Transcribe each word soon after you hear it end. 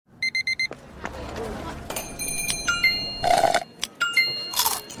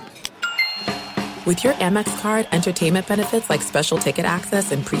With your Amex card, entertainment benefits like special ticket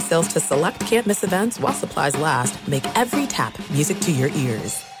access and pre-sales to select can't-miss events while supplies last make every tap music to your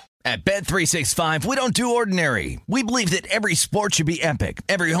ears. At Bet365, we don't do ordinary. We believe that every sport should be epic.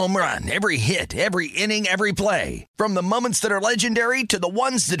 Every home run, every hit, every inning, every play. From the moments that are legendary to the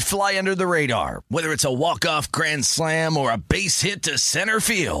ones that fly under the radar. Whether it's a walk-off grand slam or a base hit to center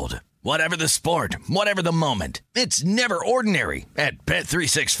field. Whatever the sport, whatever the moment. It's never ordinary at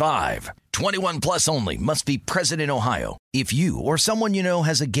Bet365. 21 plus only. Must be present in Ohio. If you or someone you know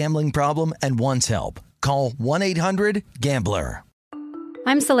has a gambling problem and wants help, call 1-800-GAMBLER.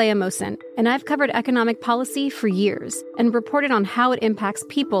 I'm Saleha Mohsen, and I've covered economic policy for years and reported on how it impacts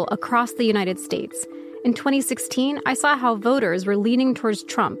people across the United States. In 2016, I saw how voters were leaning towards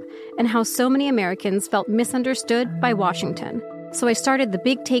Trump and how so many Americans felt misunderstood by Washington. So I started The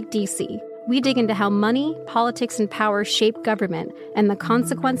Big Take DC. We dig into how money, politics, and power shape government and the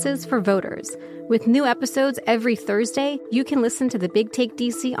consequences for voters. With new episodes every Thursday, you can listen to The Big Take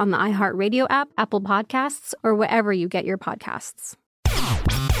DC on the iHeartRadio app, Apple Podcasts, or wherever you get your podcasts.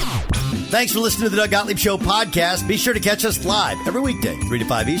 Thanks for listening to the Doug Gottlieb Show podcast. Be sure to catch us live every weekday, 3 to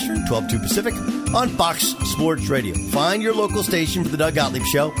 5 Eastern, 12 to 2 Pacific, on Fox Sports Radio. Find your local station for the Doug Gottlieb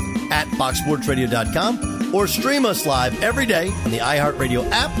Show at foxsportsradio.com or stream us live every day on the iHeartRadio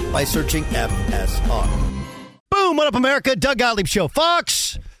app by searching FSR. Boom! What up, America? Doug Gottlieb Show,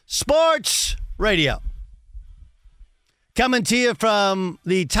 Fox Sports Radio. Coming to you from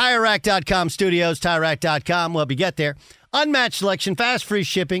the TireRack.com studios. TireRack.com will help you get there. Unmatched selection, fast, free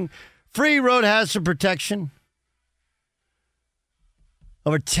shipping, free road hazard protection.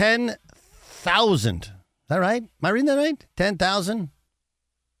 Over 10,000. Is that right? Am I reading that right? 10,000?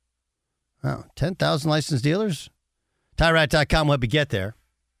 Oh, 10,000 licensed dealers? TireRack.com will help you get there.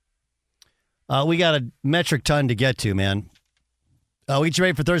 We got a metric ton to get to, man. We get you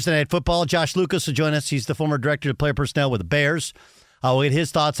ready for Thursday Night Football. Josh Lucas will join us. He's the former director of player personnel with the Bears. We'll get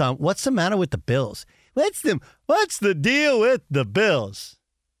his thoughts on what's the matter with the Bills. What's the deal with the Bills?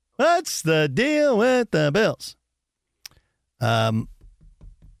 What's the deal with the Bills? We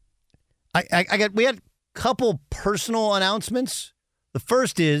had a couple personal announcements. The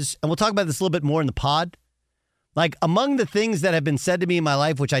first is, and we'll talk about this a little bit more in the pod, like among the things that have been said to me in my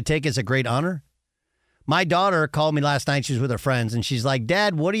life, which I take as a great honor, my daughter called me last night. She was with her friends, and she's like,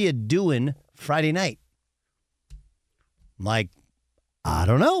 Dad, what are you doing Friday night? I'm like, I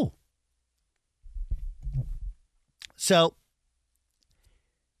don't know. So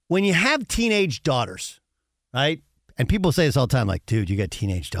when you have teenage daughters, right? And people say this all the time, like, dude, you got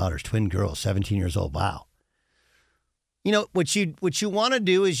teenage daughters, twin girls, 17 years old. Wow. You know, what you want to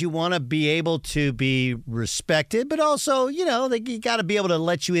do is you want to be able to be respected, but also, you know, you got to be able to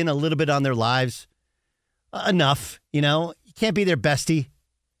let you in a little bit on their lives. Enough, you know. You can't be their bestie,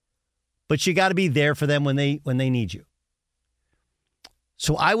 but you got to be there for them when they need you.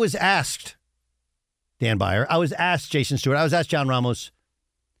 So I was asked, Dan Byer, I was asked Jason Stewart, I was asked John Ramos,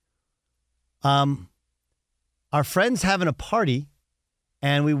 our friend's having a party,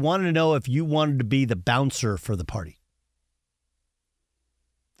 and we wanted to know if you wanted to be the bouncer for the party.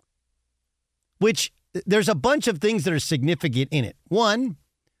 Which, there's a bunch of things that are significant in it. One,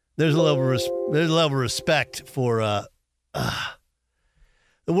 there's a level of respect for the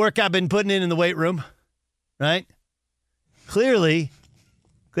work I've been putting in the weight room, right? Clearly,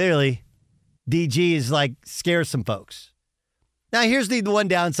 DG is like scares some folks. Now, here's the one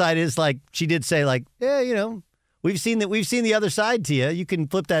downside is like she did say like, yeah, you know, we've seen the other side to you. You can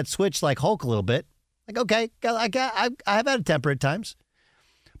flip that switch like Hulk a little bit. Like, okay, I have had a temper at times,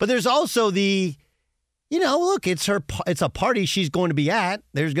 but there's also the, you know, look, it's a party she's going to be at.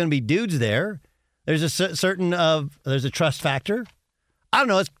 There's going to be dudes there. There's a there's a trust factor. I don't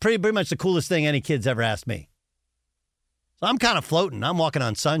know. It's pretty much the coolest thing any kid's ever asked me. So I'm kind of floating. I'm walking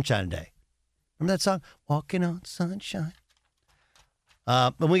on sunshine today. Remember that song? Walking on sunshine.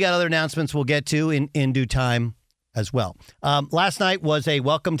 And we got other announcements we'll get to in due time as well. Last night was a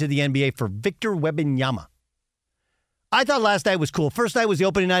welcome to the NBA for Victor Wembanyama. I thought last night was cool. First night was the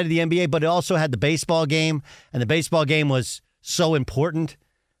opening night of the NBA, but it also had the baseball game, and the baseball game was so important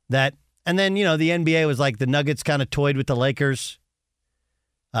that, and then, you know, the NBA was like the Nuggets kind of toyed with the Lakers,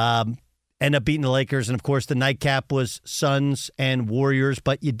 end up beating the Lakers, and of course the nightcap was Suns and Warriors,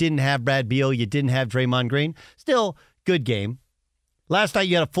 but you didn't have Brad Beal, you didn't have Draymond Green. Still, good game. Last night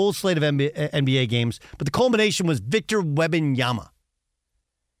you had a full slate of NBA games, but the culmination was Victor Wembanyama.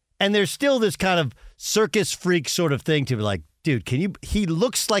 And there's still this kind of circus freak sort of thing to be like, dude, he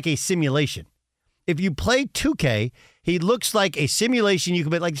looks like a simulation. If you play 2K, he looks like a simulation. You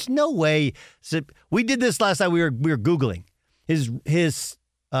can be like, there's no way. So we did this last night. We were Googling. His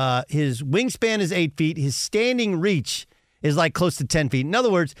his wingspan is 8 feet. His standing reach is like close to 10 feet. In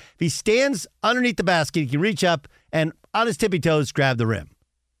other words, if he stands underneath the basket, he can reach up and on his tippy toes grab the rim.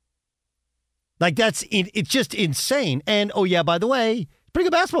 Like it's just insane. And oh yeah, by the way, pretty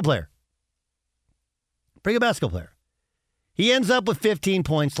good basketball player. Pretty good basketball player. He ends up with 15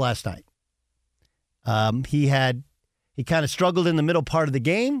 points last night. He kind of struggled in the middle part of the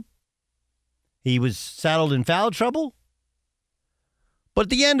game. He was saddled in foul trouble. But at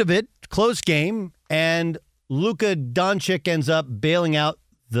the end of it, close game, and Luka Doncic ends up bailing out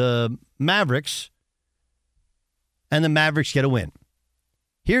the Mavericks, and the Mavericks get a win.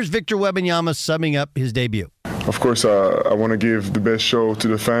 Here's Victor Wembanyama summing up his debut. Of course, I want to give the best show to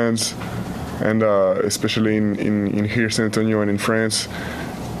the fans, and especially in here, San Antonio, and in France.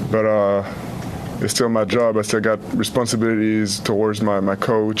 But it's still my job. I still got responsibilities towards my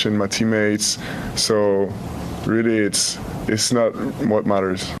coach and my teammates. So really, it's not what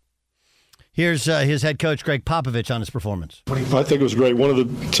matters. Here's his head coach, Greg Popovich, on his performance. I think it was great. One of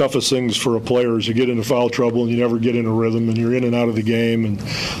the toughest things for a player is you get into foul trouble and you never get in a rhythm and you're in and out of the game and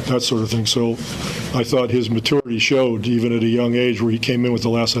that sort of thing. So I thought his maturity showed even at a young age where he came in with the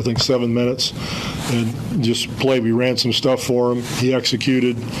last, 7 minutes and just played. We ran some stuff for him. He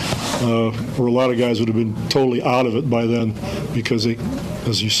executed where a lot of guys would have been totally out of it by then because they,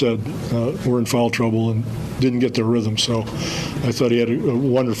 as you said, were in foul trouble and didn't get their rhythm. So I thought he had a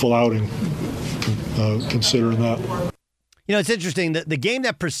wonderful outing. Considering that. You know, it's interesting that the game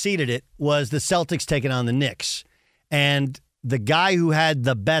that preceded it was the Celtics taking on the Knicks. And the guy who had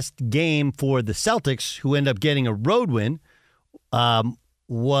the best game for the Celtics, who ended up getting a road win,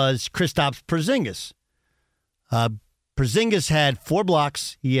 was Kristaps Porzingis. Porzingis had 4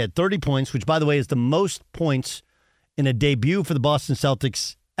 blocks. He had 30 points, which, by the way, is the most points in a debut for the Boston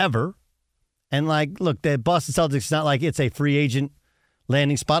Celtics ever. And, look, the Boston Celtics, it's not like it's a free agent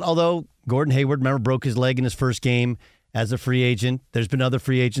landing spot, although Gordon Hayward, remember, broke his leg in his first game as a free agent. There's been other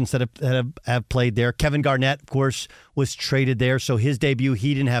free agents that have played there. Kevin Garnett, of course, was traded there, so his debut,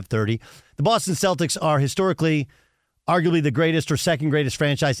 he didn't have 30. The Boston Celtics are historically arguably the greatest or second greatest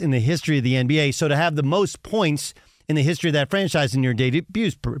franchise in the history of the NBA, so to have the most points in the history of that franchise in your debut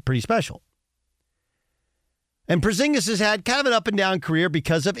is pretty special. And Porzingis has had kind of an up-and-down career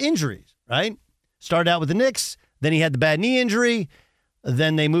because of injuries, right? Started out with the Knicks, then he had the bad knee injury.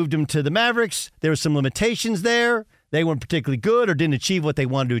 Then they moved him to the Mavericks. There were some limitations there. They weren't particularly good or didn't achieve what they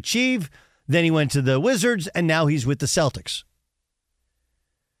wanted to achieve. Then he went to the Wizards, and now he's with the Celtics.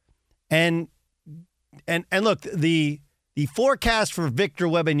 And look, the forecast for Victor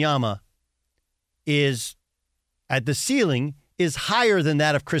Wembanyama is at the ceiling is higher than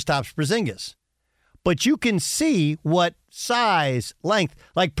that of Kristaps Porzingis. But you can see what size, length.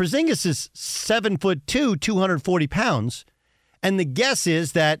 Like Porzingis is 7'2", 240 pounds. And the guess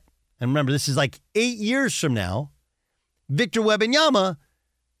is that, and remember, this is like 8 years from now, Victor Wembanyama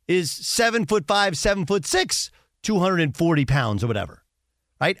is 7'5", 7'6", 240 pounds or whatever,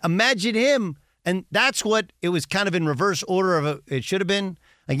 right? Imagine him, and that's what it was kind of in reverse order of it should have been.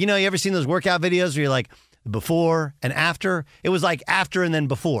 Like, you ever seen those workout videos where you're like before and after? It was like after and then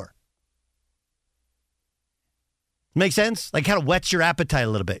before. Make sense? Like kind of whets your appetite a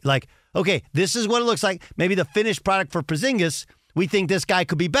little bit. Like, okay, this is what it looks like. Maybe the finished product for Porzingis, we think this guy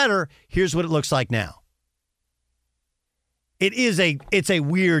could be better. Here's what it looks like now. It's a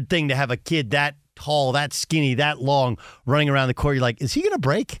weird thing to have a kid that tall, that skinny, that long running around the court. You're like, is he going to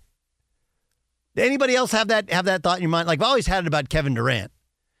break? Did anybody else have that thought in your mind? Like, I've always had it about Kevin Durant.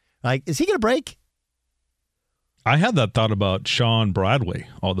 Like, is he going to break? I had that thought about Sean Bradley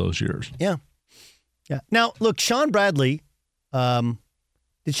all those years. Yeah. Yeah. Now, look, Sean Bradley,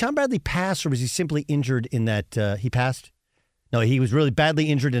 did Sean Bradley pass or was he simply injured in that he passed? No, he was really badly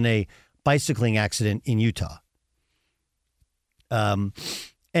injured in a bicycling accident in Utah. But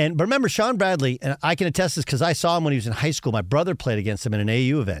remember, Sean Bradley, and I can attest this because I saw him when he was in high school. My brother played against him in an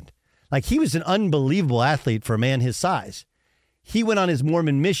AAU event. Like, he was an unbelievable athlete for a man his size. He went on his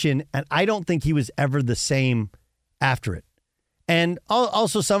Mormon mission, and I don't think he was ever the same after it. And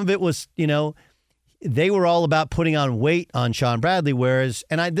also some of it was, they were all about putting on weight on Sean Bradley, whereas,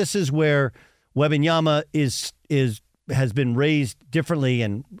 this is where Wembanyama has been raised differently,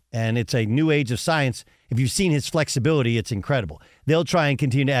 and it's a new age of science. If you've seen his flexibility, it's incredible. They'll try and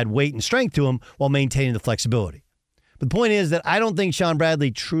continue to add weight and strength to him while maintaining the flexibility. But the point is that I don't think Sean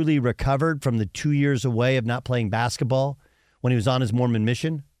Bradley truly recovered from the 2 years away of not playing basketball when he was on his Mormon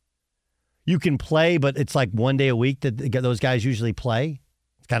mission. You can play, but it's like 1 day a week that those guys usually play.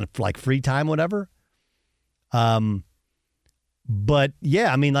 It's kind of like free time, whatever. But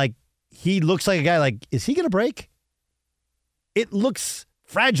yeah, he looks like a guy like, is he going to break? It looks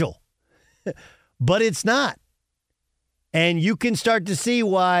fragile. But it's not. And you can start to see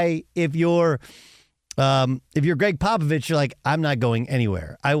why if you're Greg Popovich, you're like, I'm not going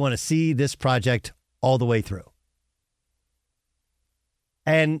anywhere. I want to see this project all the way through.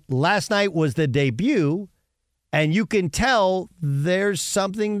 And last night was the debut, and you can tell there's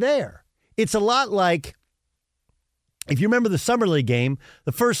something there. It's a lot like, if you remember the Summer League game,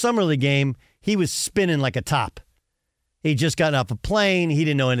 the first Summer League game, he was spinning like a top. He just got off a plane. He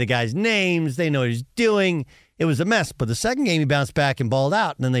didn't know any of the guys' names. They didn't know what he was doing. It was a mess. But the second game, he bounced back and balled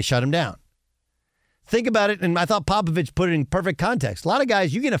out, and then they shut him down. Think about it, and I thought Popovich put it in perfect context. A lot of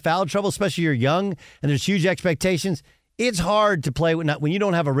guys, you get in foul trouble, especially you're young, and there's huge expectations. It's hard to play when you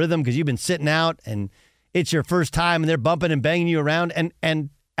don't have a rhythm because you've been sitting out, and it's your first time, and they're bumping and banging you around. And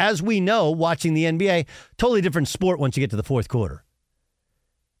as we know, watching the NBA, totally different sport once you get to the fourth quarter.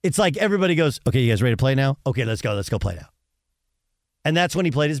 It's like everybody goes, okay, you guys ready to play now? Okay, let's go play now. And that's when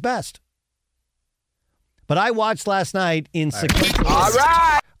he played his best. But I watched last night in sequential order. All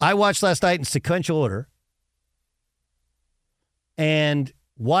right. I watched last night in sequential order. And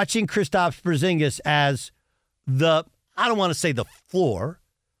watching Kristaps Porzingis as I don't want to say the floor,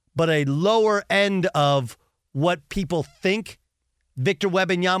 but a lower end of what people think Victor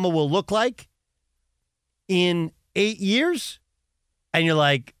Wembanyama will look like in 8 years. And you're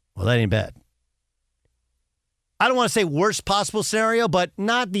like, well, that ain't bad. I don't want to say worst possible scenario, but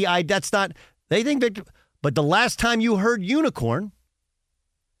that's not, they think Victor, but the last time you heard unicorn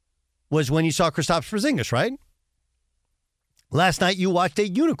was when you saw Kristaps Porzingis, right? Last night you watched a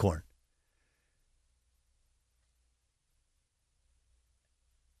unicorn.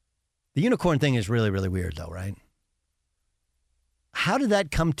 The unicorn thing is really, really weird though, right? How did that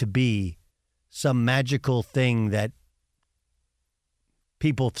come to be some magical thing that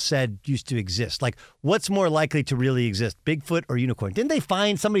people said used to exist? Like, what's more likely to really exist, Bigfoot or unicorn? Didn't they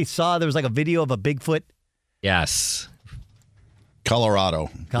find, somebody saw there was like a video of a Bigfoot? Yes. Colorado.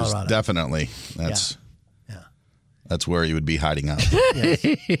 Definitely. That's where you would be hiding out. Yes.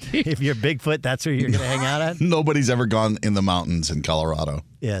 If you're Bigfoot, that's where you're going to hang out at? Nobody's ever gone in the mountains in Colorado.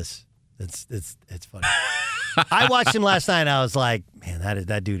 Yes. It's funny. I watched him last night and I was like, man,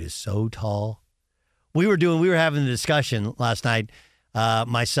 that dude is so tall. We were having a discussion last night,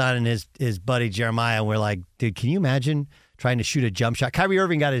 my son and his buddy Jeremiah, and we're like, dude, can you imagine trying to shoot a jump shot? Kyrie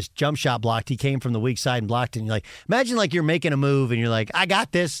Irving got his jump shot blocked. He came from the weak side and blocked it. And you're like, imagine like you're making a move and you're like, I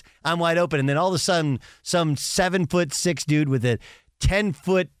got this. I'm wide open. And then all of a sudden, some 7'6" dude with a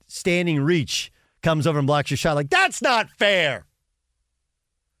 10-foot standing reach comes over and blocks your shot. Like, that's not fair.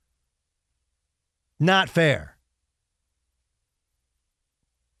 Not fair.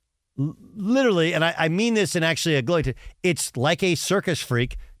 Literally, and I mean this in actually a glory, it's like a circus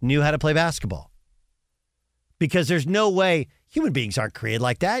freak knew how to play basketball. Because there's no way, human beings aren't created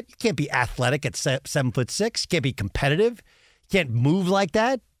like that. You can't be athletic at 7'6". You can't be competitive. You can't move like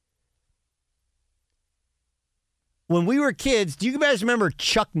that. When we were kids, do you guys remember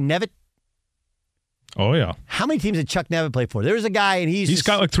Chuck Nevitt? Oh, yeah. How many teams did Chuck Nevitt play for? There was a guy, and he's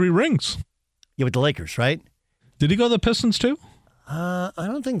got like 3 rings. Yeah, with the Lakers, right? Did he go to the Pistons too? I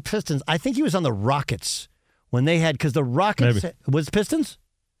don't think Pistons. I think he was on the Rockets when they had, because the Rockets, was Pistons?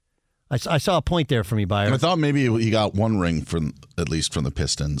 I saw a point there from you, Byron. I thought maybe he got 1 ring at least from the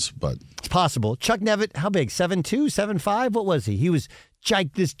Pistons, but it's possible. Chuck Nevitt, how big? 7'2", 7'5"? What was he? He was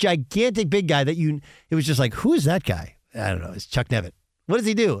this gigantic big guy that it was just like, who is that guy? I don't know. It's Chuck Nevitt. What does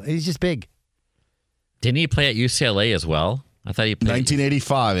he do? He's just big. Didn't he play at UCLA as well? I thought he played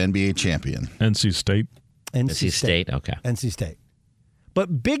 1985 NBA champion. NC State. NC State. Okay. NC State.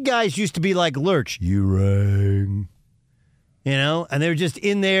 But big guys used to be like Lurch. You rang. You know, and they were just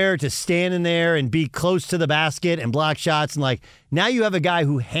in there to stand in there and be close to the basket and block shots. And like, now you have a guy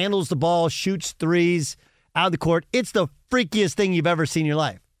who handles the ball, shoots threes out of the court. It's the freakiest thing you've ever seen in your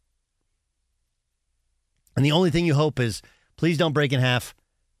life. And the only thing you hope is, please don't break in half.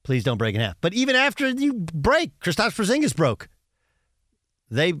 Please don't break in half. But even after you break, Kristaps Porzingis broke.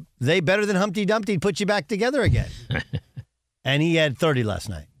 They better than Humpty Dumpty put you back together again. And he had 30 last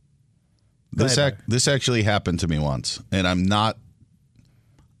night. This actually happened to me once, and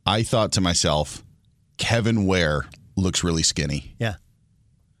I thought to myself, Kevin Ware looks really skinny. Yeah.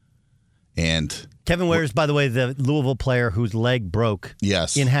 And Kevin Ware is, by the way, the Louisville player whose leg broke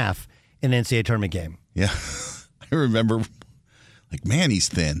in half in an NCAA tournament game. Yeah. I remember, like, man, he's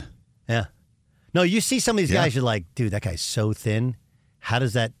thin. Yeah. No, you see some of these guys, you're like, dude, that guy's so thin. How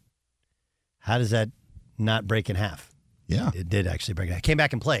does that not break in half? Yeah. It did actually break in half. Came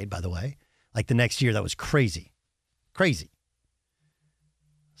back and played, by the way. Like the next year, that was crazy. Crazy.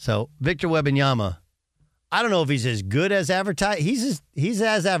 So, Victor Wembanyama, I don't know if he's as good as advertised. He's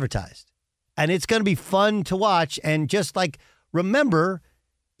as advertised. And it's going to be fun to watch. And just like, remember,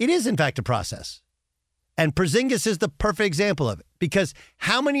 it is in fact a process. And Porzingis is the perfect example of it. Because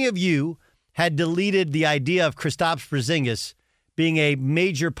how many of you had deleted the idea of Kristaps Porzingis being a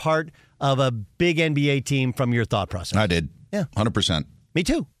major part of a big NBA team from your thought process? I did. Yeah. 100%. Me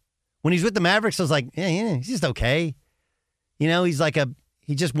too. When he's with the Mavericks, I was like, yeah, he's just okay. You know, he's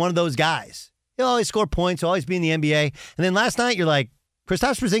just one of those guys. He'll always score points, he'll always be in the NBA. And then last night, you're like,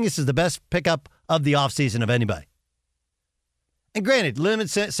 Kristaps Porzingis is the best pickup of the offseason of anybody. And granted,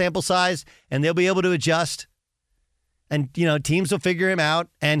 limited sample size, and they'll be able to adjust. And, you know, teams will figure him out,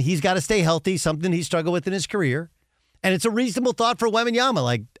 and he's got to stay healthy, something he struggled with in his career. And it's a reasonable thought for Wembanyama.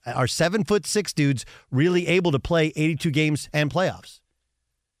 Like, are 7'6" dudes really able to play 82 games and playoffs?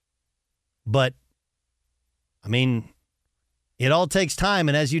 But, I mean, it all takes time,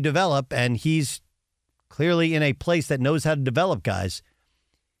 and as you develop, and he's clearly in a place that knows how to develop guys,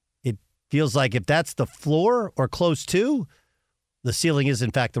 it feels like if that's the floor or close to, the ceiling is,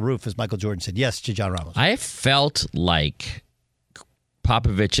 in fact, the roof, as Michael Jordan said. Yes, to John Ramos. I felt like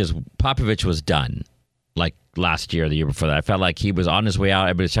Popovich was done, like last year or the year before that. I felt like he was on his way out.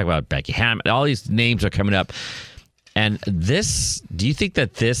 Everybody's talking about Becky Hammond. All these names are coming up. And this, do you think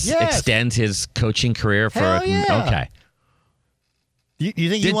that this extends his coaching career for? Hell yeah. Okay. You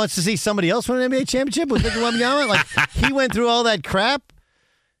think he wants to see somebody else win an NBA championship with Victor Wembanyama? Like, he went through all that crap.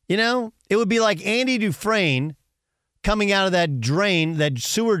 You know, it would be like Andy Dufresne coming out of that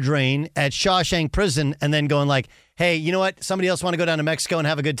sewer drain at Shawshank Prison, and then going like, hey, you know what? Somebody else want to go down to Mexico and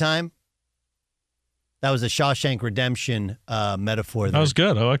have a good time? That was a Shawshank Redemption metaphor. That was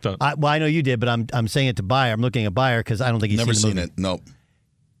good. I like that. I know you did, but I'm saying it to Beyer. I'm looking at Beyer because I don't think he's never seen it. Nope.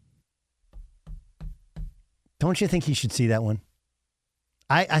 Don't you think he should see that one?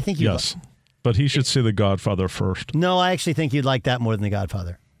 I think yes, but he should see The Godfather first. No, I actually think you'd like that more than The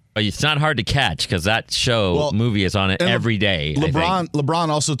Godfather. It's not hard to catch because that movie is on it every day. LeBron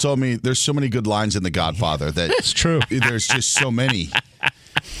also told me there's so many good lines in The Godfather that it's true. There's just so many.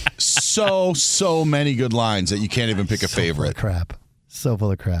 So many good lines that you can't even pick a favorite. So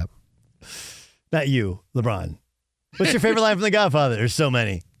full of crap. Not you, LeBron. What's your favorite line from The Godfather? There's so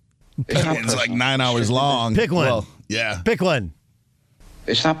many. It's like 9 hours long. Pick one. Well, yeah. Pick one.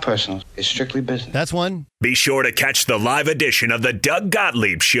 It's not personal. It's strictly business. That's one. Be sure to catch the live edition of the Doug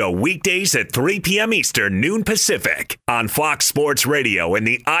Gottlieb Show weekdays at 3 p.m. Eastern, noon Pacific on Fox Sports Radio and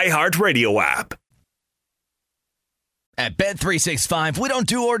the iHeartRadio app. At Bet365, we don't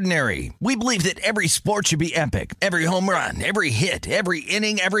do ordinary. We believe that every sport should be epic. Every home run, every hit, every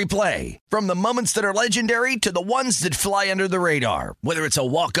inning, every play. From the moments that are legendary to the ones that fly under the radar. Whether it's a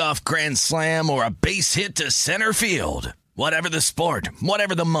walk-off grand slam or a base hit to center field. Whatever the sport,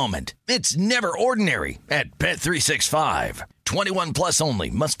 whatever the moment, it's never ordinary at Bet365. 21 plus only.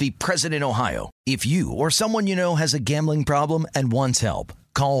 Must be present in Ohio. If you or someone you know has a gambling problem and wants help,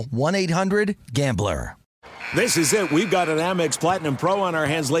 call 1-800-GAMBLER. This is it. We've got an Amex Platinum Pro on our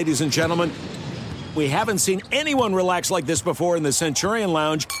hands, ladies and gentlemen. We haven't seen anyone relax like this before in the Centurion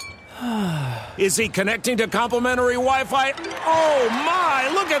Lounge. Is he connecting to complimentary Wi-Fi? Oh,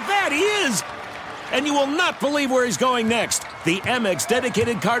 my. Look at that. He is. And you will not believe where he's going next. The Amex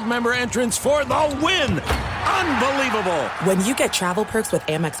dedicated card member entrance for the win. Unbelievable. When you get travel perks with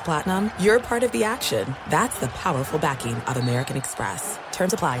Amex Platinum, you're part of the action. That's the powerful backing of American Express.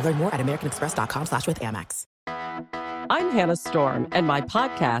 Terms apply. Learn more at americanexpress.com/withAmex. I'm Hannah Storm, and my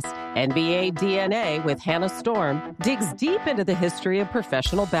podcast, NBA DNA with Hannah Storm, digs deep into the history of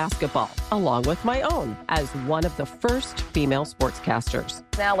professional basketball, along with my own, as one of the first female sportscasters.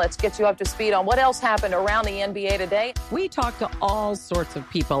 Now let's get you up to speed on what else happened around the NBA today. We talk to all sorts of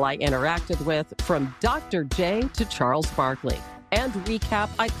people I interacted with, from Dr. J to Charles Barkley, and recap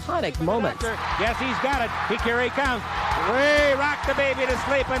iconic moments. Yes, he's got it. Here he comes. Way rock the baby to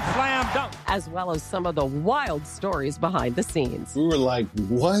sleep and slam dunk. As well as some of the wild stories behind the scenes. We were like,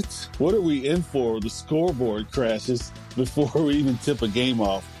 what? What are we in for? The scoreboard crashes before we even tip a game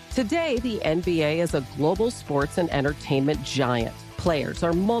off. Today, the NBA is a global sports and entertainment giant. Players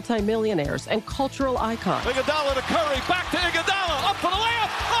are multimillionaires and cultural icons. Iguodala to Curry, back to Iguodala, up for the layup.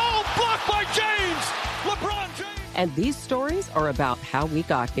 Oh, blocked by James. LeBron James. And these stories are about how we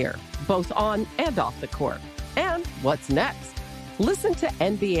got here, both on and off the court. And what's next? Listen to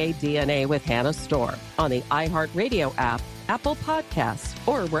NBA DNA with Hannah Storm on the iHeartRadio app, Apple Podcasts,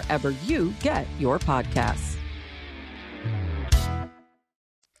 or wherever you get your podcasts.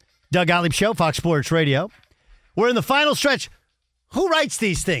 Doug Gottlieb Show, Fox Sports Radio. We're in the final stretch. Who writes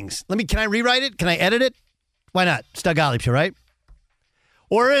these things? Can I rewrite it? Can I edit it? Why not? It's Doug Gottlieb Show, right?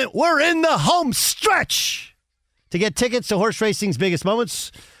 We're in the home stretch. To get tickets to horse racing's biggest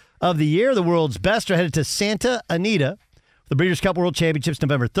moments of the year, the world's best, are headed to Santa Anita. The Breeders' Cup World Championships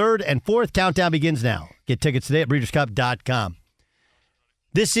November 3rd and 4th. Countdown begins now. Get tickets today at breederscup.com.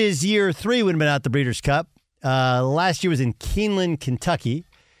 This is year 3 when we've been at the Breeders' Cup. Last year was in Keeneland, Kentucky.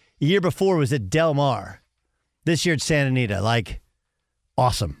 The year before was at Del Mar. This year at Santa Anita.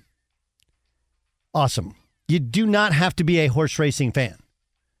 Awesome. Awesome. You do not have to be a horse racing fan.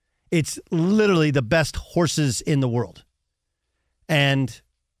 It's literally the best horses in the world. And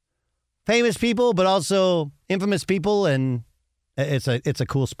famous people, but also infamous people, and it's a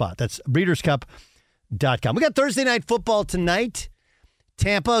cool spot. That's breederscup.com. We got Thursday night football tonight.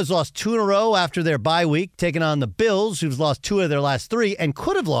 Tampa has lost 2 in a row after their bye week, taking on the Bills, who've lost 2 of their last 3 and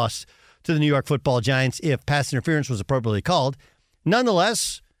could have lost to the New York Football Giants if pass interference was appropriately called.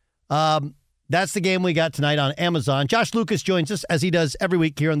 Nonetheless, that's the game we got tonight on Amazon. Josh Lucas joins us, as he does every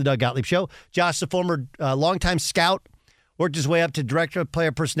week here on the Doug Gottlieb Show. Josh is a former longtime scout, worked his way up to director of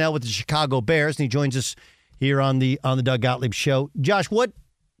player personnel with the Chicago Bears, and he joins us here on the Doug Gottlieb Show. Josh,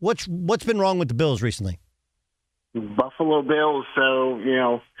 what's been wrong with the Bills recently? Buffalo Bills.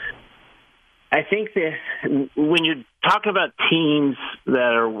 So, I think that when you're talking about teams that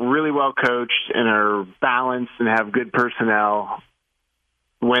are really well coached and are balanced and have good personnel,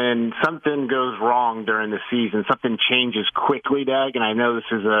 when something goes wrong during the season, something changes quickly, Doug, and I know this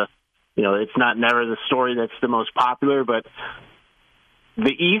is it's not never the story that's the most popular, but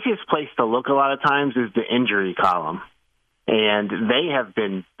the easiest place to look a lot of times is the injury column. And they have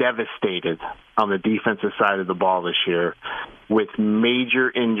been devastated on the defensive side of the ball this year with major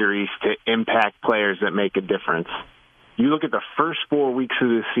injuries to impact players that make a difference. You look at the first 4 weeks of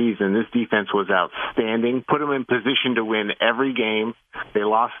the season, this defense was outstanding, put them in position to win every game. They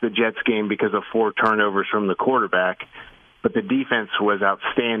lost the Jets game because of 4 turnovers from the quarterback, but the defense was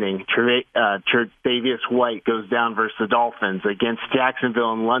outstanding. Tre'Davious White goes down versus the Dolphins. Against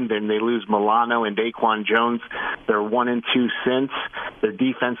Jacksonville and London, they lose Milano and Daquan Jones. They're 1-2 since. Their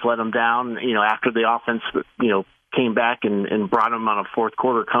defense let them down, after the offense, came back and brought them on a fourth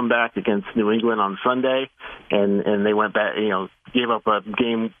quarter comeback against New England on Sunday, and they went back, gave up a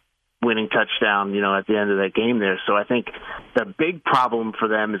game-winning touchdown, at the end of that game there. So I think the big problem for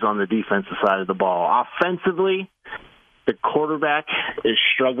them is on the defensive side of the ball. Offensively, the quarterback is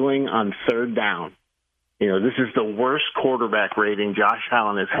struggling on third down. This is the worst quarterback rating Josh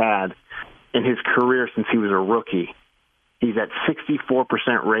Allen has had in his career since he was a rookie. He's at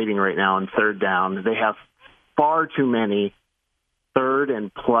 64% rating right now on third down. They have far too many third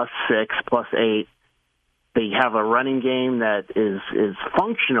and +6, +8. They have a running game that is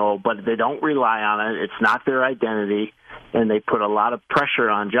functional, but they don't rely on it. It's not their identity, and they put a lot of pressure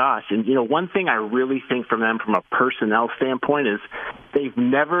on Josh. And, one thing I really think from them from a personnel standpoint is they've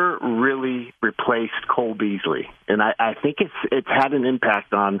never really replaced Cole Beasley. And I think it's had an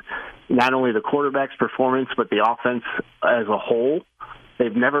impact on not only the quarterback's performance, but the offense as a whole.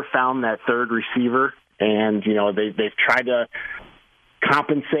 They've never found that third receiver. And, they've tried to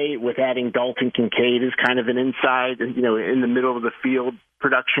compensate with adding Dalton Kincaid as kind of an inside, in the middle of the field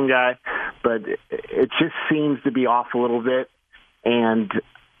production guy. But it just seems to be off a little bit. And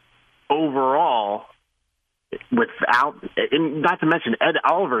overall, not to mention Ed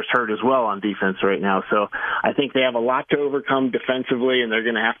Oliver's hurt as well on defense right now. So I think they have a lot to overcome defensively, and they're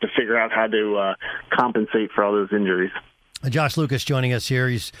going to have to figure out how to compensate for all those injuries. Josh Lucas joining us here.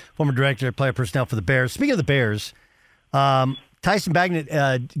 He's former director of player personnel for the Bears. Speaking of the Bears, Tyson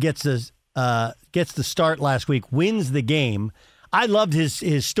Bagnet gets the start last week, wins the game. I loved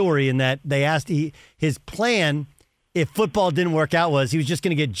his story in that they asked his plan, if football didn't work out, was he was just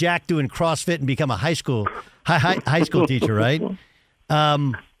going to get jacked doing CrossFit and become a high school teacher, right?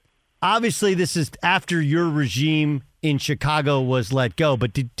 Obviously, this is after your regime in Chicago was let go.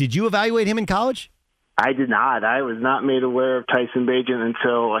 But did you evaluate him in college? I did not. I was not made aware of Tyson Bagent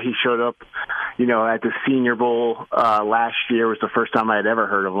until he showed up, at the Senior Bowl last year. Was the first time I had ever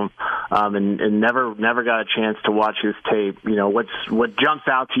heard of him, and never got a chance to watch his tape. What jumps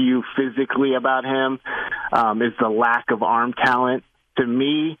out to you physically about him is the lack of arm talent. To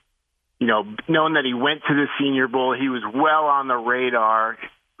me, knowing that he went to the Senior Bowl, he was well on the radar,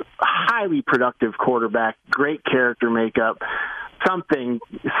 highly productive quarterback, great character makeup.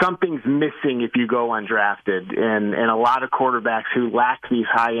 Something's missing if you go undrafted, and a lot of quarterbacks who lack these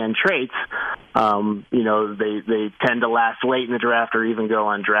high-end traits, they tend to last late in the draft or even go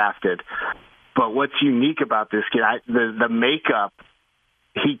undrafted. But what's unique about this kid, the makeup,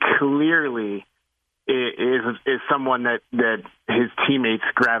 he clearly is someone that his teammates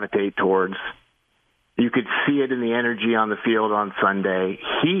gravitate towards. You could see it in the energy on the field on Sunday.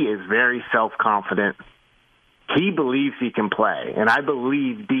 He is very self-confident. he believes he can play, and I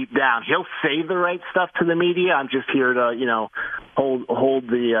believe deep down he'll say the right stuff to the media. I'm just here to, hold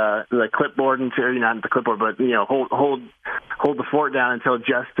the clipboard until, not the clipboard, but hold the fort down until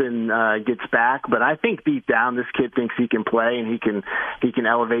Justin gets back. But I think deep down this kid thinks he can play, and he can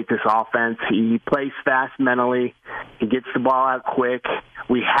elevate this offense. He plays fast mentally. He gets the ball out quick.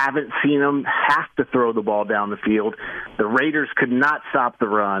 We haven't seen him have to throw the ball down the field. The Raiders could not stop the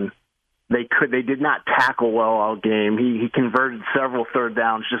run. They did not tackle well all game. He converted several third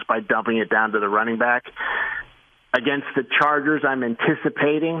downs just by dumping it down to the running back. Against the Chargers, I'm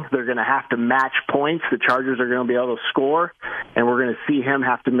anticipating they're going to have to match points. The Chargers are going to be able to score, and we're going to see him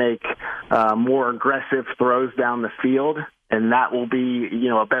have to make more aggressive throws down the field, and that will be,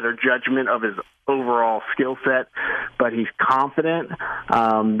 a better judgment of his overall skill set. But he's confident.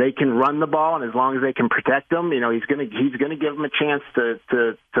 They can run the ball, and as long as they can protect him, he's going to give them a chance to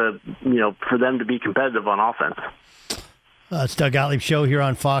for them to be competitive on offense. It's Doug Gottlieb Show here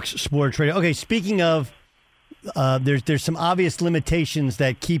on Fox Sports Radio. Okay, speaking of, there's some obvious limitations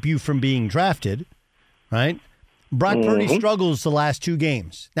that keep you from being drafted, right? Brock Purdy struggles the last 2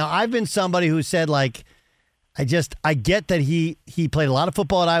 games. Now, I've been somebody who said, I get that he played a lot of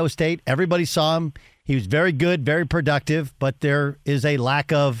football at Iowa State. Everybody saw him. He was very good, very productive, but there is a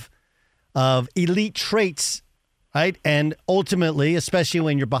lack of elite traits, right? And ultimately, especially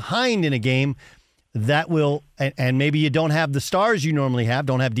when you're behind in a game, that will, and maybe you don't have the stars you normally have,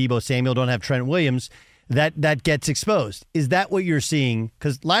 don't have Deebo Samuel, don't have Trent Williams, that gets exposed. Is that what you're seeing?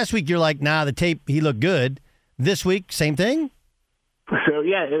 Because last week you're like, nah, the tape, he looked good. This week, same thing? So,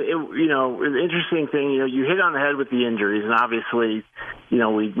 yeah, the interesting thing, you hit on the head with the injuries, and obviously,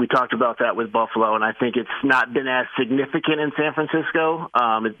 we talked about that with Buffalo, and I think it's not been as significant in San Francisco.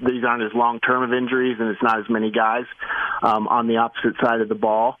 These aren't as long-term of injuries, and it's not as many guys on the opposite side of the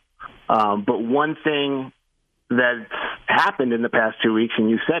ball. But one thing that's happened in the past 2 weeks, and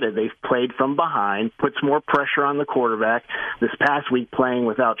you said it, they've played from behind, puts more pressure on the quarterback. This past week playing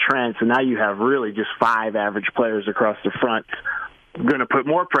without Trent, so now you have really just 5 average players across the front. Going to put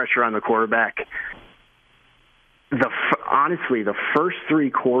more pressure on the quarterback. Honestly, the first 3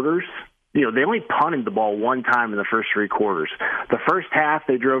 quarters, they only punted the ball 1 time in the first 3 quarters. The first half,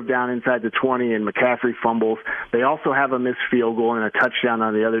 they drove down inside the 20 and McCaffrey fumbles. They also have a missed field goal and a touchdown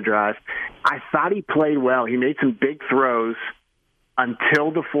on the other drive. I thought he played well. He made some big throws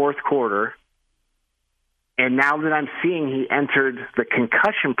until the 4th quarter. And now that I'm seeing he entered the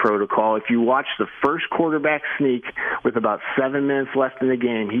concussion protocol, if you watch the first quarterback sneak with about 7 minutes left in the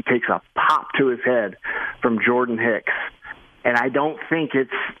game, he takes a pop to his head from Jordan Hicks. And I don't think it's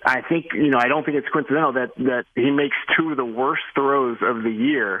coincidental that he makes 2 of the worst throws of the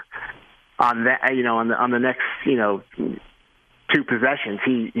year on that, on the next, 2 possessions.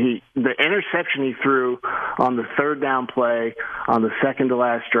 The interception he threw on the 3rd down play on the second to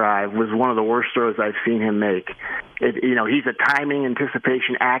last drive was one of the worst throws I've seen him make. He's a timing,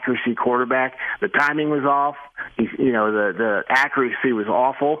 anticipation, accuracy quarterback. The timing was off. The accuracy was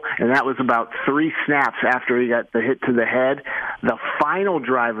awful, and that was about 3 snaps after he got the hit to the head. The final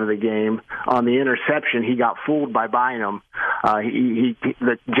drive of the game on the interception, he got fooled by Bynum.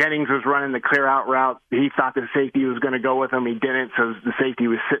 The Jennings was running the clear out route. He thought the safety was going to go with him. He didn't, so the safety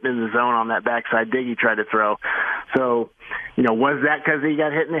was sitting in the zone on that backside dig he tried to throw. So, was that because he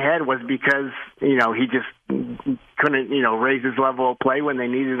got hit in the head? Was because, he just couldn't, raise his level of play when they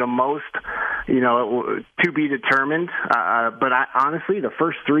needed him most? To be determined. But honestly, the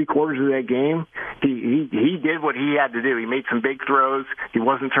first 3 quarters of that game, he did what he had to do. He made some big throws. He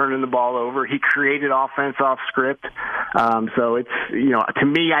wasn't turning the ball over. He created offense off script. So it's, to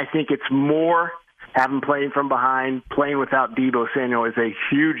me, I think it's more having played from behind, playing without Deebo Samuel is a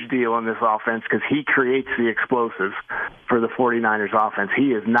huge deal in this offense because he creates the explosives for the 49ers offense.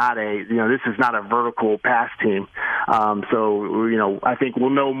 He is not this is not a vertical pass team. So, I think we'll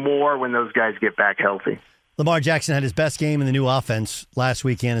know more when those guys get back healthy. Lamar Jackson had his best game in the new offense last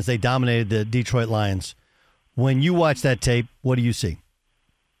weekend as they dominated the Detroit Lions. When you watch that tape, what do you see?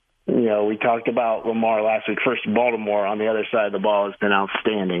 We talked about Lamar last week. First, Baltimore on the other side of the ball has been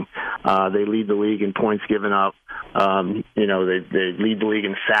outstanding. They lead the league in points given up. They lead the league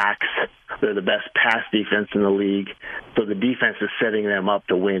in sacks. They're the best pass defense in the league. So the defense is setting them up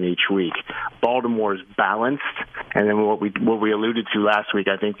to win each week. Baltimore's balanced. And then what we alluded to last week,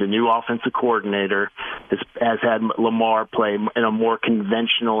 I think the new offensive coordinator has had Lamar play in a more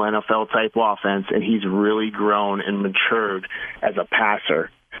conventional NFL-type offense, and he's really grown and matured as a passer.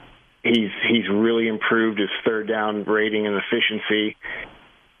 He's really improved his 3rd down rating and efficiency.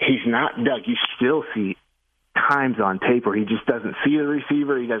 He's not, Doug, you still see times on tape where he just doesn't see the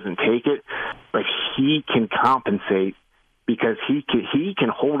receiver, he doesn't take it, but he can compensate because he can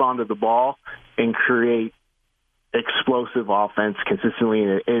hold on to the ball and create explosive offense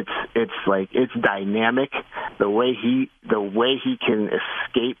consistently. It's dynamic. The way he can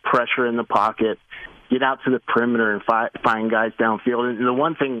escape pressure in the pocket, get out to the perimeter and find guys downfield. And the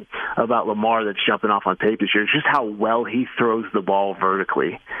one thing about Lamar that's jumping off on tape this year is just how well he throws the ball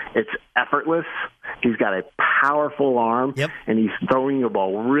vertically. It's effortless. He's got a powerful arm, and he's throwing the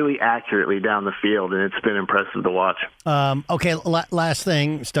ball really accurately down the field, and it's been impressive to watch. Okay, last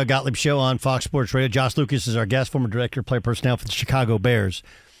thing, it's Doug Gottlieb Show on Fox Sports Radio. Josh Lucas is our guest, former director of player personnel for the Chicago Bears.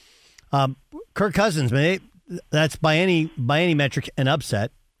 Kirk Cousins, man, that's by any metric an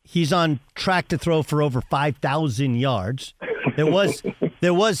upset. He's on track to throw for over 5,000 yards. There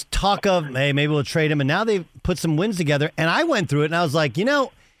was talk of, hey, maybe we'll trade him, and now they've put some wins together. And I went through it, and I was like,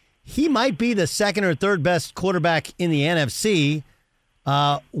 he might be the second or third best quarterback in the NFC.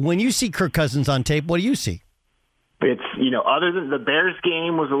 When you see Kirk Cousins on tape, what do you see? It's, other than the Bears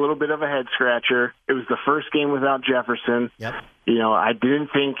game was a little bit of a head scratcher. It was the first game without Jefferson. Yep. I didn't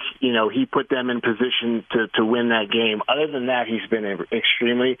think, he put them in position to win that game. Other than that, he's been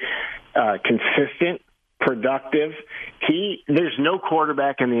extremely consistent, productive. There's no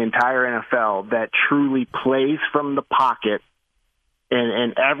quarterback in the entire NFL that truly plays from the pocket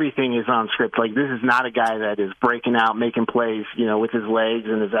and everything is on script. Like, this is not a guy that is breaking out, making plays, with his legs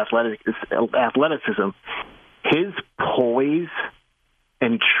and his athleticism. His poise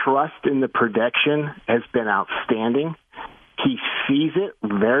and trust in the protection has been outstanding. He sees it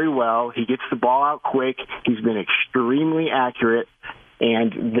very well. He gets the ball out quick. He's been extremely accurate.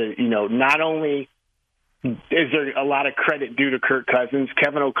 And, not only is there a lot of credit due to Kirk Cousins,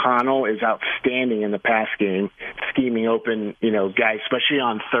 Kevin O'Connell is outstanding in the pass game, scheming open, guys, especially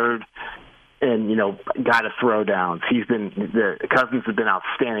on third and, got to throw downs. Cousins has been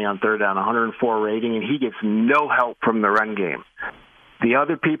outstanding on third down, 104 rating, and he gets no help from the run game. The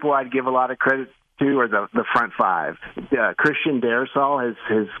other people I'd give a lot of credit to are the front five. Christian Darrisaw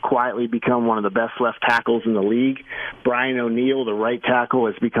has quietly become one of the best left tackles in the league. Brian O'Neill, the right tackle,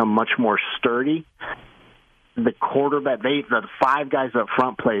 has become much more sturdy. The quarterback, the five guys up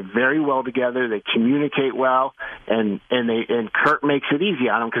front play very well together. They communicate well, and Kurt makes it easy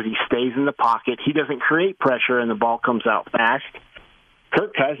on him because he stays in the pocket. He doesn't create pressure, and the ball comes out fast.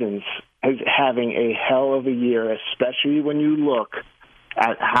 Kirk Cousins is having a hell of a year, especially when you look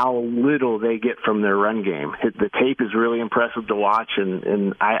at how little they get from their run game. The tape is really impressive to watch,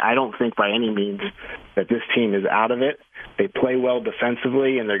 and I don't think by any means that this team is out of it. They play well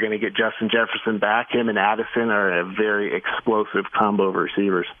defensively, and they're going to get Justin Jefferson back. Him and Addison are a very explosive combo of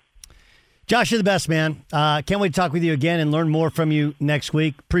receivers. Josh, you're the best, man. Can't wait to talk with you again and learn more from you next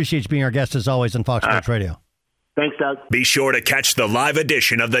week. Appreciate you being our guest, as always, on Fox Sports Radio. Thanks, Doug. Be sure to catch the live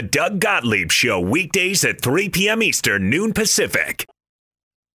edition of the Doug Gottlieb Show weekdays at 3 p.m. Eastern, noon Pacific.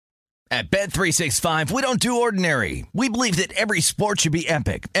 At Bet365, we don't do ordinary. We believe that every sport should be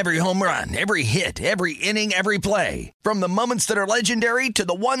epic. Every home run, every hit, every inning, every play. From the moments that are legendary to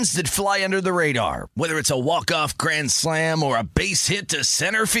the ones that fly under the radar. Whether it's a walk-off grand slam or a base hit to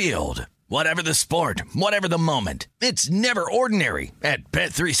center field. Whatever the sport, whatever the moment. It's never ordinary at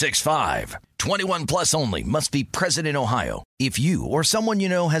Bet365. 21 plus only. Must be present in Ohio. If you or someone you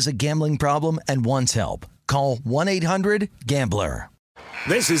know has a gambling problem and wants help, call 1-800-GAMBLER.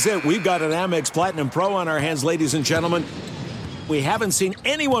 This is it. We've got an Amex Platinum Pro on our hands, ladies and gentlemen. We haven't seen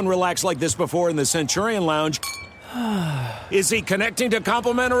anyone relax like this before in the Centurion Lounge. Is he connecting to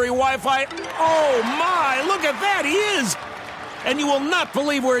complimentary Wi-Fi? Oh, my. Look at that. He is. And you will not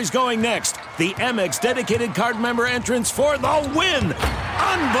believe where he's going next. The Amex dedicated card member entrance for the win.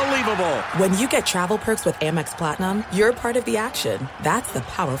 Unbelievable. When you get travel perks with Amex Platinum, you're part of the action. That's the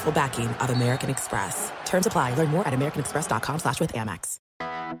powerful backing of American Express. Terms apply. Learn more at americanexpress.com/withAmex.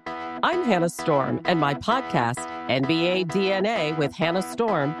 I'm Hannah Storm, and my podcast, NBA DNA with Hannah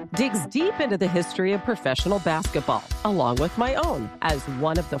Storm, digs deep into the history of professional basketball, along with my own, as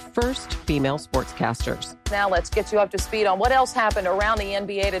one of the first female sportscasters. Now let's get you up to speed on what else happened around the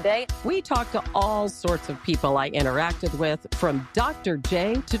NBA today. We talked to all sorts of people I interacted with, from Dr.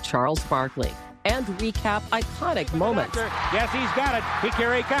 J to Charles Barkley, and recap iconic moments. Yes, he's got it.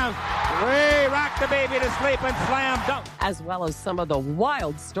 Here he comes. Way rock the baby to sleep and slam dunk. As well as some of the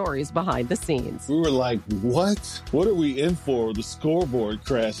wild stories behind the scenes. We were like, what? What are we in for? The scoreboard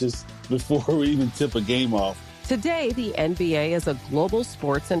crashes before we even tip a game off. Today, the NBA is a global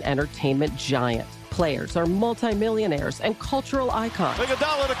sports and entertainment giant. Players are multimillionaires and cultural icons.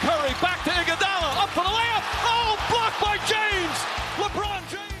 Iguodala to Curry, back to Iguodala, up for the layup. Oh, blocked by James. LeBron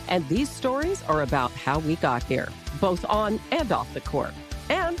James. And these stories are about how we got here, both on and off the court.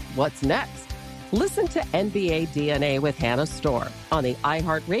 And what's next? Listen to NBA DNA with Hannah Storr on the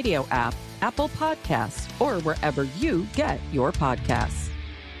iHeartRadio app, Apple Podcasts, or wherever you get your podcasts.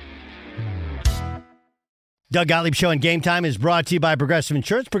 Doug Gottlieb Show and Game Time is brought to you by Progressive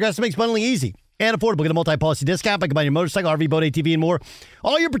Insurance. Progressive makes bundling easy and affordable. Get a multi-policy discount by combining your motorcycle, RV, boat, ATV, and more.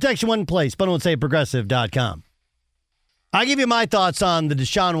 All your protection one place. Bundle and save at Progressive.com. I'll give you my thoughts on the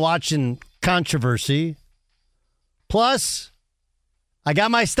Deshaun Watson controversy. Plus, I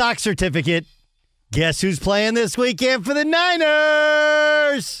got my stock certificate. Guess who's playing this weekend for the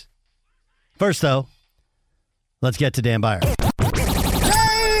Niners? First, though, let's get to Dan Byer.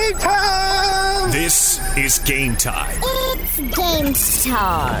 Game time! This is Game Time. It's game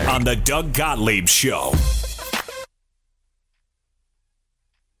time. On the Doug Gottlieb Show.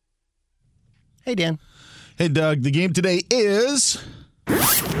 Hey, Dan. Hey, Doug. The game today is...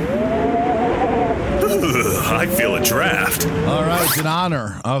 I feel a draft. All right, in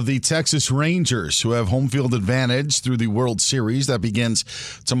honor of the Texas Rangers, who have home field advantage through the World Series that begins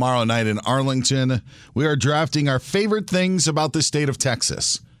tomorrow night in Arlington, we are drafting our favorite things about the state of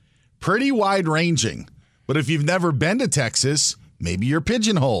Texas. Pretty wide-ranging, but if you've never been to Texas, maybe you're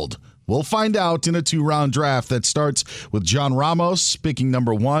pigeonholed. We'll find out in a 2-round draft that starts with John Ramos picking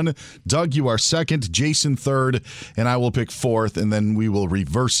number 1. Doug, you are second, Jason third, and I will pick fourth, and then we will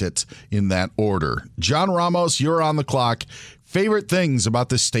reverse it in that order. John Ramos, you're on the clock. Favorite things about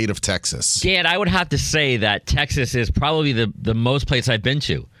the state of Texas? Dan, I would have to say that Texas is probably the most place I've been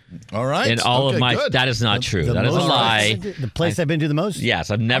to. All right. In all of my, good. that is not true. That is a lie. The place I've been to the most? Yes,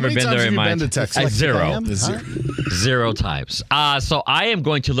 I've never been there in my. Been to Texas? Zero times. So I am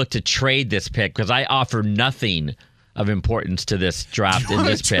going to look to trade this pick because I offer nothing of importance to this draft in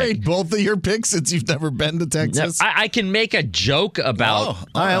this pick. Trade both of your picks since you've never been to Texas. No, I can make a joke about. All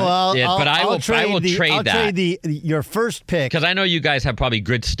right. Well, but I will trade that. I'll trade your first pick because I know you guys have probably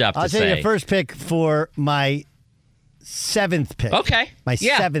good stuff to say. I'll trade your first pick for my 7th pick. Okay. My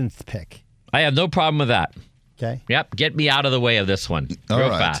 7th pick. I have no problem with that. Okay. Yep. Get me out of the way of this one. Real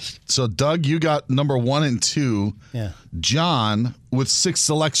fast. So, Doug, you got number 1 and 2. Yeah. John, with 6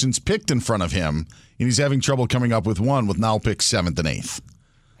 selections picked in front of him, and he's having trouble coming up with one with now picks 7th and 8th.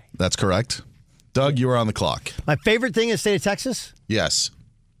 That's correct. Doug, you are on the clock. My favorite thing in the state of Texas? Yes.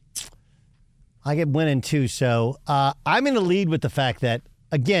 I get 1 and 2. So I'm going to lead with the fact that,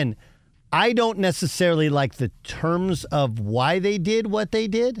 again, I don't necessarily like the terms of why they did what they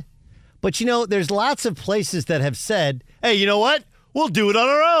did. But, there's lots of places that have said, hey, you know what? We'll do it on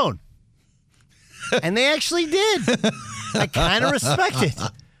our own. And they actually did. I kind of respect it,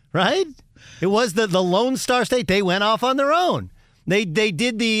 right? It was the Lone Star State. They went off on their own. They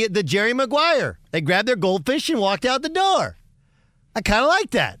did the Jerry Maguire. They grabbed their goldfish and walked out the door. I kind of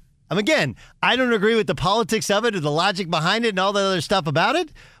like that. Again, I don't agree with the politics of it or the logic behind it and all the other stuff about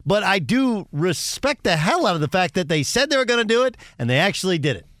it, but I do respect the hell out of the fact that they said they were going to do it, and they actually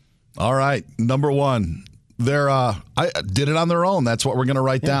did it. All right, number 1. I did it on their own. That's what we're going to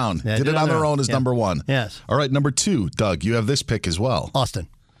write down. Yeah, did it on their own is number 1. Yes. All right, number 2, Doug, you have this pick as well. Austin.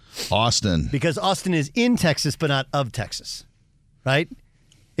 Because Austin is in Texas, but not of Texas, right?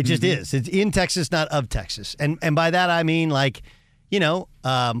 It just is. It's in Texas, not of Texas. And by that, I mean,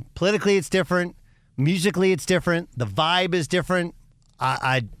 politically it's different. Musically it's different. The vibe is different.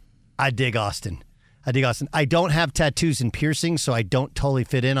 I dig Austin. I don't have tattoos and piercings, so I don't totally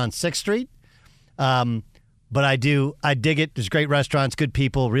fit in on 6th Street. But I do. I dig it. There's great restaurants, good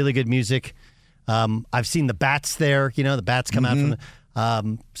people, really good music. I've seen the bats there. The bats come out from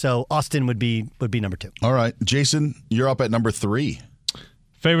the... so Austin would be number 2. All right. Jason, you're up at number 3.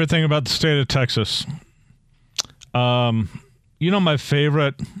 Favorite thing about the state of Texas? My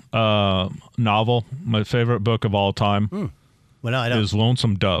favorite novel, my favorite book of all time is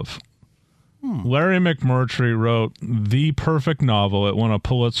Lonesome Dove. Larry McMurtry wrote the perfect novel. It won a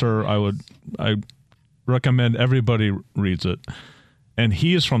Pulitzer. I recommend everybody reads it. And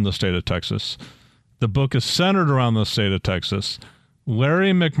he is from the state of Texas. The book is centered around the state of Texas.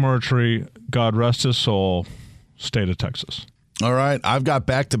 Larry McMurtry, God rest his soul, state of Texas. All right. I've got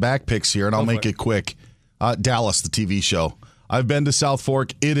back-to-back picks here, and I'll make it quick. Dallas, the TV show. I've been to South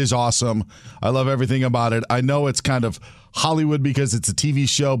Fork. It is awesome. I love everything about it. I know it's kind of Hollywood because it's a TV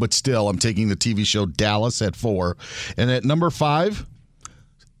show, but still, I'm taking the TV show Dallas at 4. And at number 5,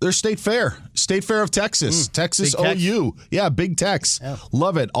 there's State Fair. State Fair of Texas. Texas OU. Yeah, Big Tex. Yeah.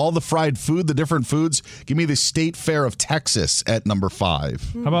 Love it. All the fried food, the different foods. Give me the State Fair of Texas at number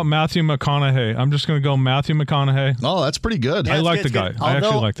 5. How about Matthew McConaughey? I'm just going to go Matthew McConaughey. Oh, that's pretty good. I like the guy. I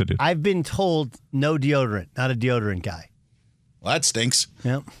actually like the dude. I've been told no deodorant. Not a deodorant guy. Well, that stinks.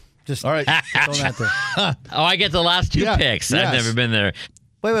 Yep. Just all right. I get the last 2 picks. Yes. I've never been there.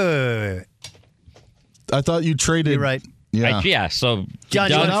 Wait. I thought you traded. You're right. Yeah. So John,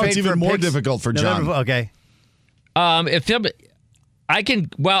 now it's even more difficult for John. Okay. I can.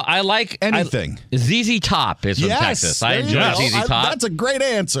 Well, I like anything. ZZ Top is from Texas. I enjoy ZZ Top. That's a great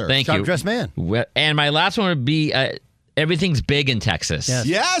answer. Thank you. Dressed man. And my last one would be everything's big in Texas.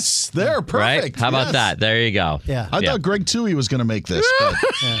 Yes, they're perfect. Right? How about that? There you go. Yeah. I thought Greg Toohey was going to make this. But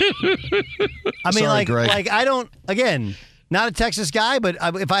I mean, sorry, Greg. like I don't. Again, not a Texas guy, but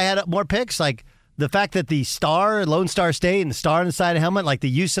if I had more picks, like the fact that the star, Lone Star State, and the star on the side of the helmet, like the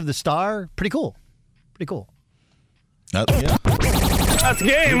use of the star, pretty cool. Pretty cool. That's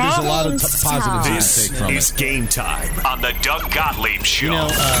game, There's a lot of positives This to take from is it. Game Time on the Doug Gottlieb Show. You know,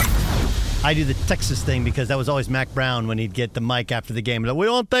 I do the Texas thing because that was always Mac Brown when he'd get the mic after the game. We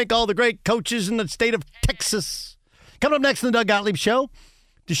want to thank all the great coaches in the state of Texas. Coming up next in the Doug Gottlieb Show,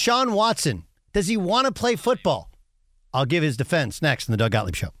 Deshaun Watson. Does he want to play football? I'll give his defense next in the Doug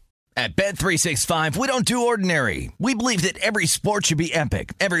Gottlieb Show. At Bet365, we don't do ordinary. We believe that every sport should be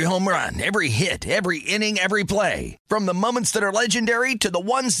epic. Every home run, every hit, every inning, every play. From the moments that are legendary to the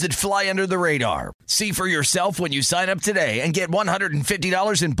ones that fly under the radar. See for yourself when you sign up today and get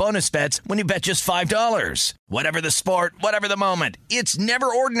 $150 in bonus bets when you bet just $5. Whatever the sport, whatever the moment, it's never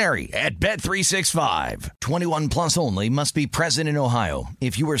ordinary at Bet365. 21 plus only. Must be present in Ohio.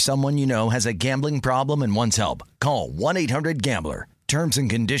 If you or someone you know has a gambling problem and wants help, call 1-800-GAMBLER. Terms and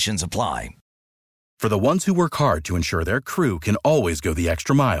conditions apply. For the ones who work hard to ensure their crew can always go the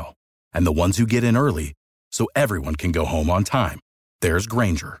extra mile, and the ones who get in early so everyone can go home on time, there's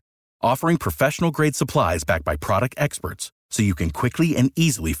Grainger, offering professional-grade supplies backed by product experts so you can quickly and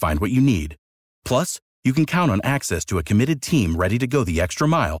easily find what you need. Plus, you can count on access to a committed team ready to go the extra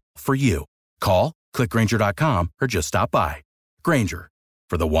mile for you. Call, click Grainger.com, or just stop by. Grainger,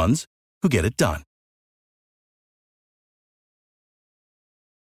 for the ones who get it done.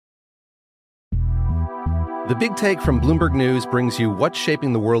 The Big Take from Bloomberg News brings you what's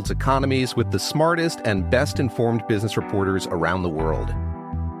shaping the world's economies with the smartest and best-informed business reporters around the world.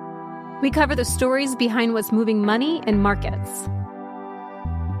 We cover the stories behind what's moving money and markets,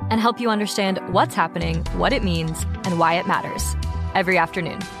 and help you understand what's happening, what it means, and why it matters every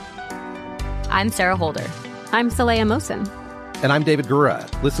afternoon. I'm Sarah Holder. I'm Saleha Mohsen. And I'm David Gura.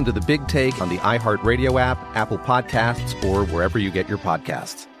 Listen to The Big Take on the iHeartRadio app, Apple Podcasts, or wherever you get your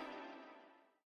podcasts.